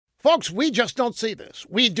Folks, we just don't see this.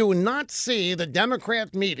 We do not see the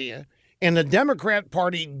Democrat media and the Democrat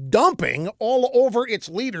Party dumping all over its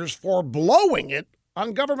leaders for blowing it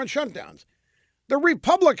on government shutdowns. The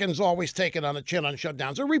Republicans always take it on the chin on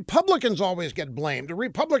shutdowns. The Republicans always get blamed. The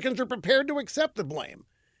Republicans are prepared to accept the blame.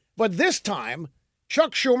 But this time,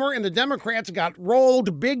 Chuck Schumer and the Democrats got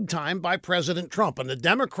rolled big time by President Trump. And the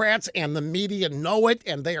Democrats and the media know it,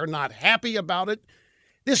 and they are not happy about it.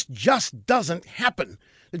 This just doesn't happen.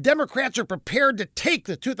 The Democrats are prepared to take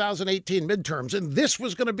the 2018 midterms, and this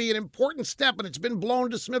was going to be an important step, and it's been blown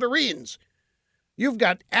to smithereens. You've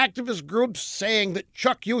got activist groups saying that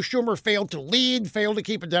Chuck Schumer failed to lead, failed to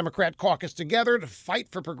keep a Democrat caucus together to fight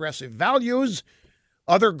for progressive values.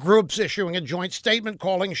 Other groups issuing a joint statement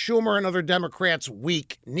calling Schumer and other Democrats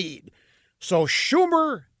weak-kneed. So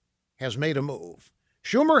Schumer has made a move.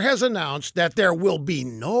 Schumer has announced that there will be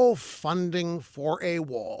no funding for a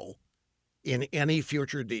wall in any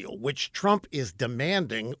future deal, which Trump is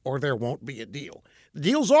demanding, or there won't be a deal. The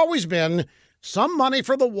deal's always been some money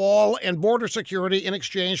for the wall and border security in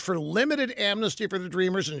exchange for limited amnesty for the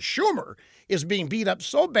Dreamers, and Schumer is being beat up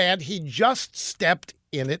so bad he just stepped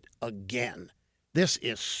in it again. This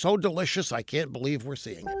is so delicious, I can't believe we're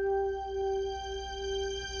seeing it.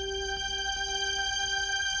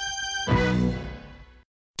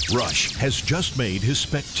 Rush has just made his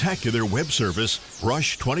spectacular web service,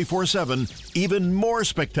 Rush 24/7, even more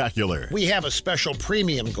spectacular. We have a special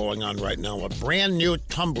premium going on right now, a brand new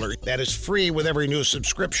Tumblr that is free with every new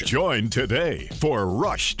subscription. Join today for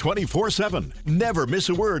Rush 24/7. Never miss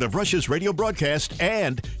a word of Rush's radio broadcast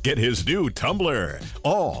and get his new Tumblr.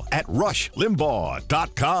 All at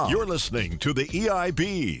RushLimbaugh.com. You're listening to the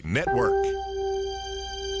EIB Network.